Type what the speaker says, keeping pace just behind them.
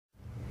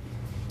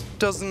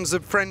Dozens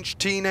of French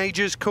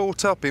teenagers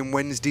caught up in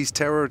Wednesday's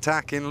terror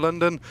attack in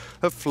London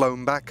have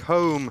flown back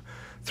home.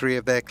 3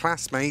 of their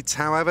classmates,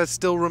 however,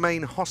 still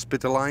remain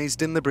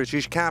hospitalised in the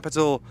British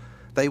capital.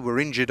 They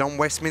were injured on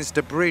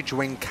Westminster Bridge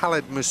when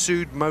Khalid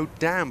Masood mowed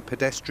down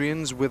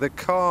pedestrians with a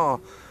car.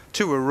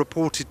 2 are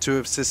reported to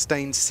have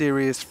sustained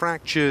serious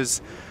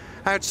fractures.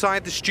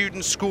 Outside the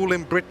students' school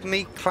in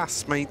Brittany,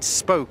 classmates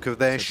spoke of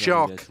their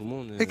shock.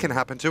 It can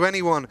happen to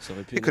anyone.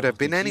 It could have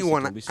been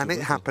anyone, and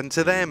it happened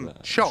to them.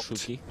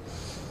 Shocked.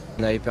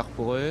 We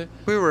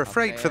were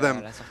afraid for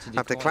them.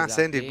 After class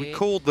ended, we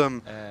called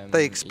them.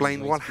 They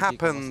explained what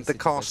happened. The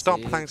car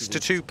stopped thanks to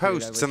 2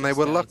 posts, and they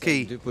were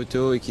lucky.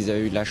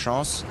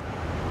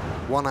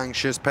 One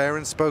anxious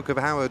parent spoke of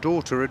how her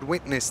daughter had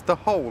witnessed the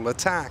whole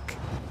attack.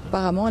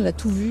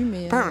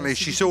 Apparently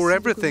she saw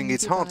everything.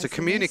 It's hard to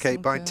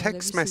communicate by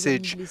text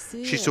message.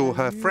 She saw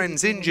her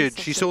friends injured.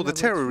 She saw the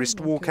terrorist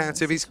walk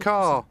out of his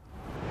car.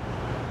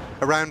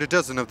 Around a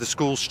dozen of the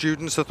school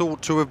students are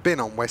thought to have been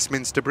on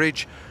Westminster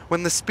Bridge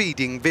when the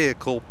speeding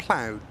vehicle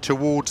ploughed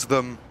towards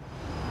them.